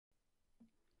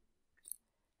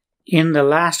In the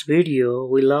last video,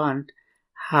 we learned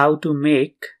how to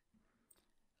make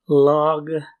log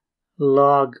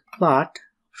plot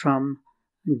from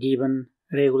given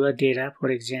regular data, for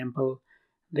example,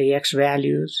 the x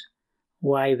values,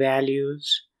 y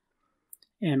values,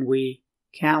 and we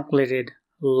calculated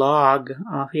log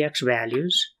of x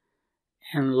values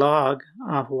and log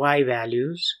of y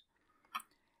values,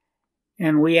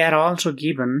 and we are also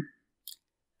given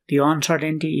the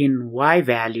uncertainty in y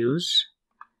values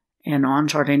and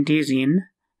uncertainties in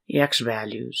x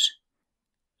values.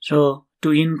 So to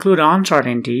include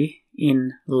uncertainty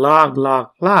in log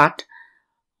plot,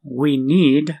 we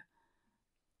need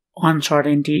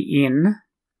uncertainty in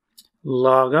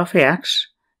log of x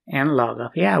and log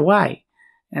of y,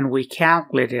 and we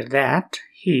calculated that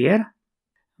here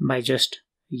by just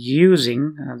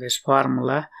using this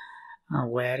formula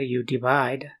where you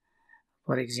divide,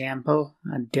 for example,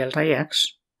 delta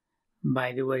x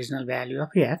by the original value of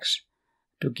x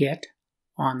to get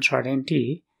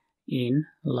uncertainty in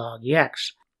log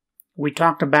x. We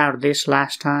talked about this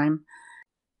last time.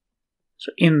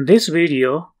 So in this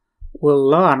video, we'll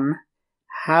learn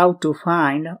how to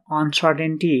find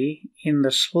uncertainty in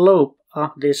the slope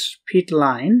of this fit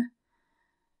line.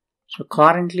 So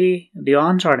currently, the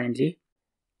uncertainty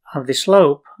of the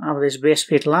slope of this base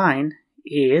fit line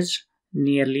is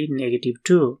nearly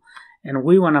 -2. And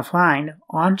we want to find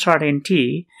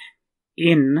uncertainty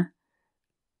in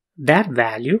that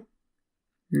value,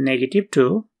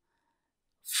 -2,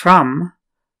 from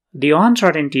the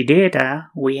uncertainty data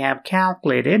we have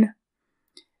calculated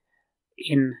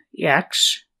in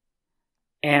x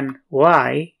and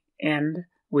y, and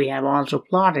we have also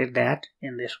plotted that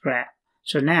in this graph.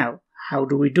 So now, how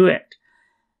do we do it?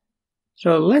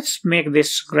 So let's make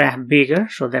this graph bigger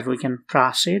so that we can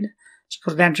proceed. So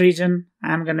for that reason,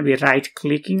 I'm going to be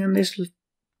right-clicking on this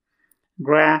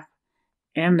graph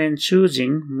and then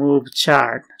choosing Move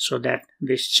Chart so that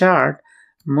this chart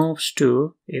moves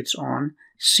to its own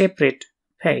separate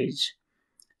page.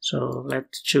 So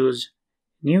let's choose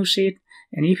New Sheet,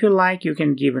 and if you like, you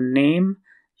can give a name.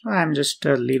 So I'm just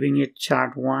leaving it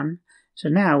Chart 1. So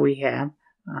now we have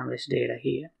this data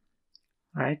here,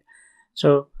 right?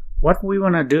 So what we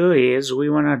want to do is we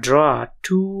want to draw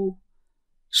two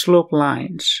slope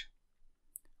lines.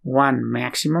 One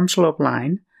maximum slope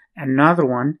line, another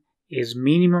one is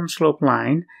minimum slope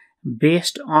line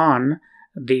based on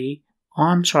the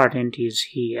uncertainties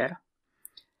here.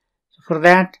 So for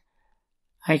that,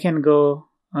 I can go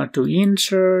to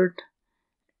Insert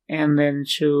and then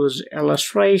choose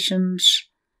Illustrations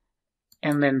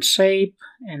and then Shape,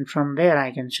 and from there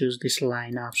I can choose this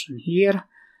line option here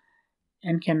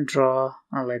and can draw,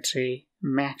 let's say,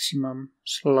 maximum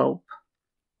slope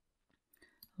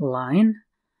line,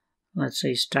 let's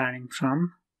say starting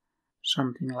from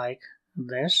something like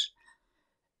this.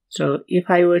 So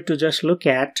if I were to just look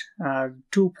at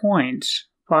 2 points,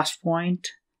 first point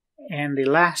and the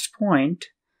last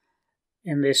point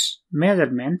in this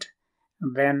measurement,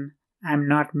 then I'm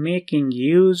not making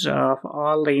use of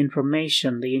all the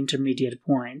information, the intermediate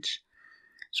points.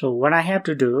 So what I have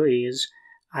to do is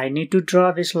I need to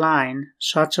draw this line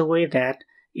such a way that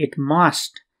it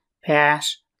must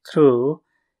pass through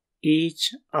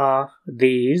each of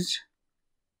these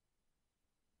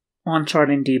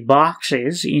uncertainty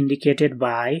boxes indicated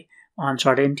by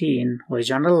uncertainty in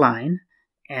horizontal line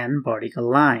and vertical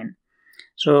line.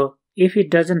 So if it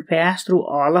doesn't pass through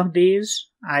all of these,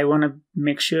 I want to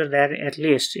make sure that at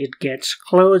least it gets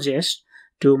closest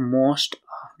to most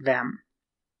of them.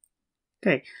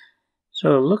 Okay,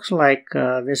 so it looks like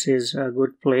this is a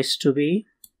good place to be.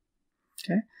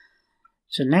 Okay,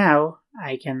 so now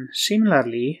I can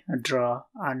similarly draw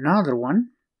another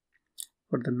one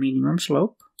for the minimum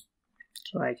slope.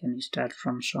 So I can start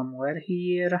from somewhere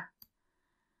here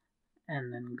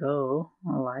and then go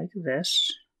like this,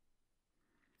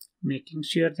 making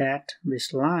sure that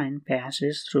this line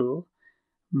passes through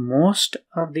most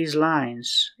of these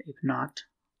lines, if not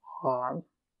all.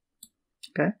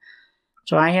 Okay,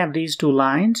 so I have these two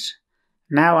lines.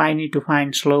 Now I need to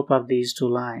find slope of these two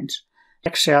lines.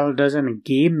 Excel doesn't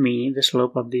give me the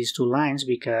slope of these two lines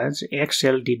because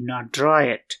Excel did not draw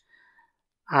it.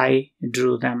 I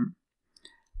drew them.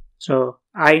 So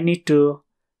I need to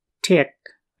take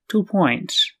 2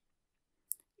 points,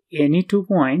 any 2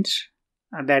 points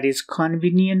that is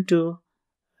convenient to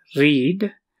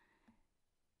read,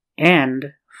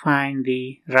 and find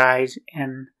the rise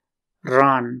and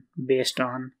run based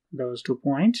on those 2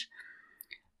 points.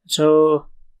 So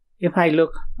if I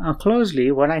look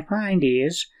closely, what I find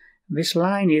is this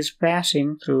line is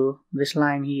passing through this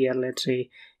line here, let's say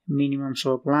minimum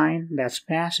slope line, that's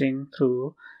passing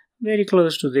through very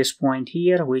close to this point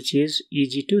here, which is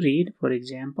easy to read. For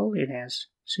example, it has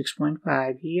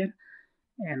 6.5 here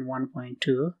and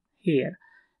 1.2 here.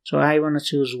 So I want to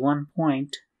choose one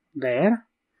point there,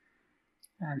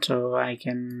 and so I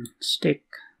can stick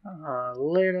a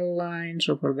little line.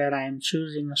 So for that I am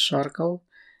choosing a circle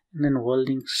and then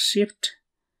holding shift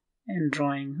and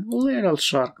drawing a little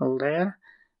circle there,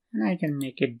 and I can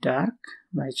make it dark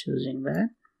by choosing that.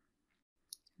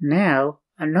 Now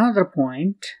another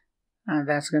point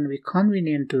that's going to be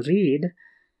convenient to read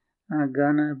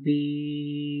gonna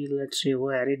be, let's see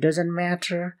where, it doesn't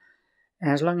matter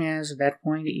as long as that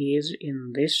point is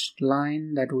in this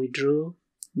line that we drew,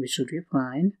 we should be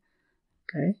fine.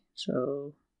 Okay,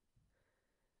 so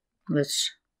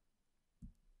let's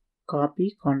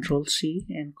copy, Control C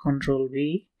and Control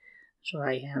V. So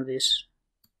I have this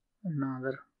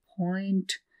another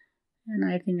point, and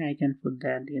I think I can put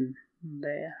that in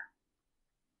there.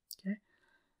 Okay,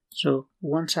 so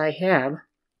once I have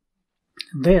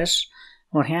this,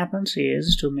 what happens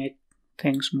is, to make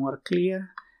things more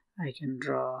clear, I can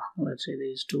draw, let's say,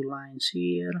 these two lines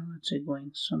here, let's say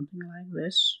going something like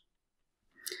this.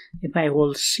 If I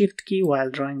hold Shift key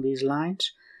while drawing these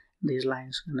lines are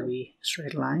going to be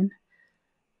straight line.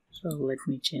 So let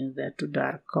me change that to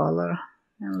dark color,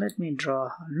 and let me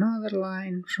draw another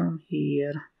line from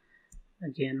here,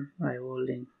 again by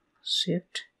holding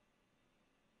Shift.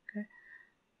 Okay,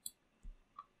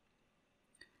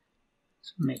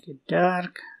 so make it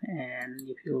dark, and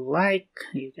if you like,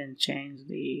 you can change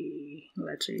the,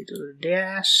 let's say, to the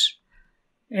dash.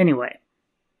 Anyway,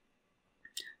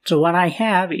 so what I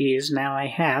have is, now I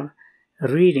have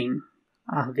reading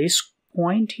of this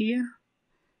point here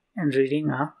and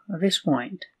reading of this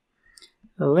point.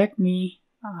 So let me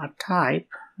type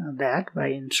that by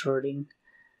inserting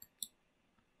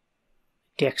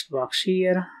text box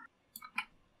here.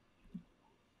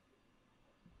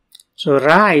 So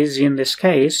rise in this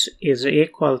case is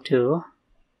equal to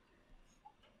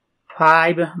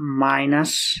 5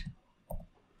 minus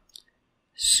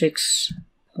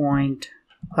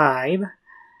 6.5.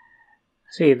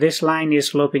 See, this line is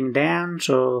sloping down,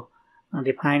 so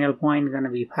the final point is going to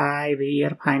be 5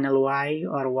 here, final y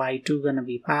or y2 going to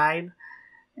be 5,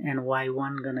 and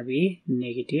y1 going to be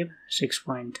negative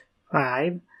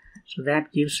 6.5. So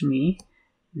that gives me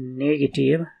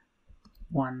negative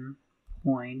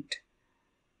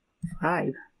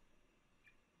 1.5.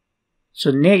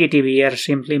 So negative here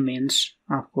simply means,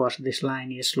 of course, this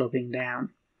line is sloping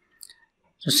down.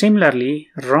 So similarly,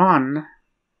 run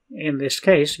in this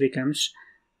case becomes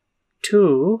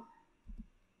 2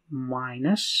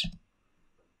 minus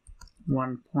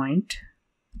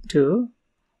 1.2.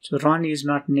 So run is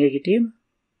not negative.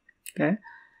 Okay,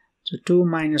 so 2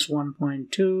 minus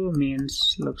 1.2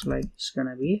 means, looks like it's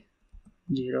gonna be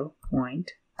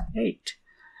 0.8.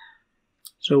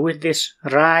 So with this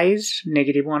rise,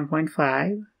 negative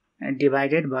 1.5 and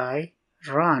divided by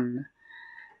run,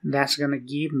 that's gonna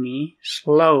give me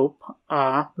slope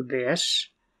of this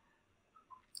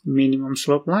minimum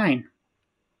slope line.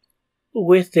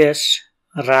 With this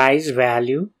rise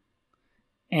value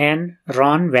and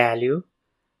run value,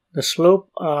 the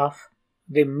slope of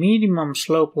the minimum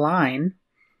slope line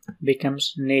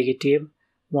becomes negative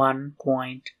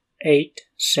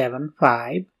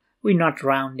 1.875. We're not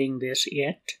rounding this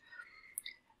yet.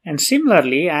 And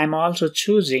similarly, I'm also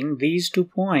choosing these 2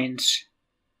 points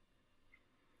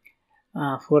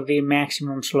for the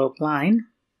maximum slope line.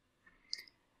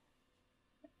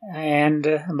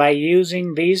 And by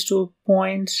using these 2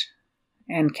 points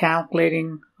and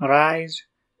calculating rise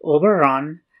over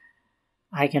run,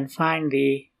 I can find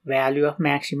the value of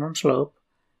maximum slope,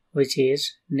 which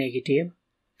is negative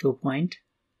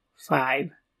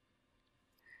 2.5.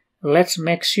 Let's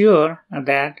make sure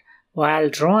that while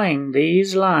drawing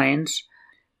these lines,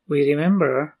 we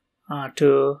remember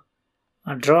to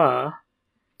draw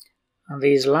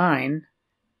these lines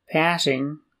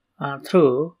passing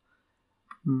through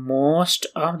most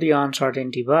of the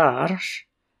uncertainty bars,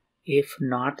 if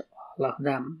not all of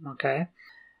them. Okay,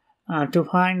 to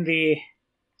find the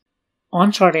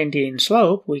uncertainty in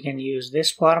slope, we can use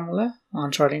this formula.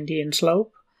 Uncertainty in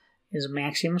slope is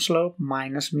maximum slope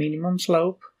minus minimum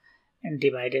slope and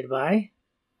divided by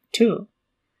 2.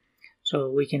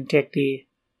 So we can take the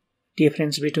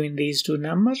difference between these two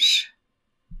numbers,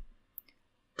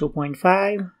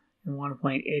 2.5 and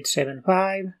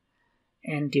 1.875,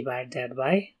 and divide that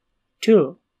by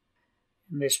 2.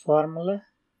 In this formula,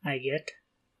 I get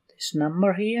this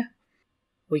number here.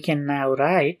 We can now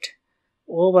write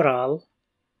overall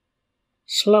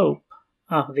slope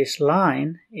of this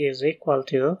line is equal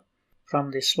to,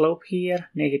 from the slope here,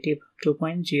 negative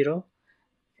 2.0,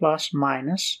 plus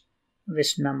minus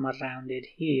this number rounded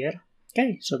here.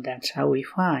 Okay, so that's how we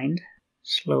find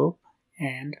slope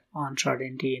and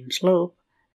uncertainty in slope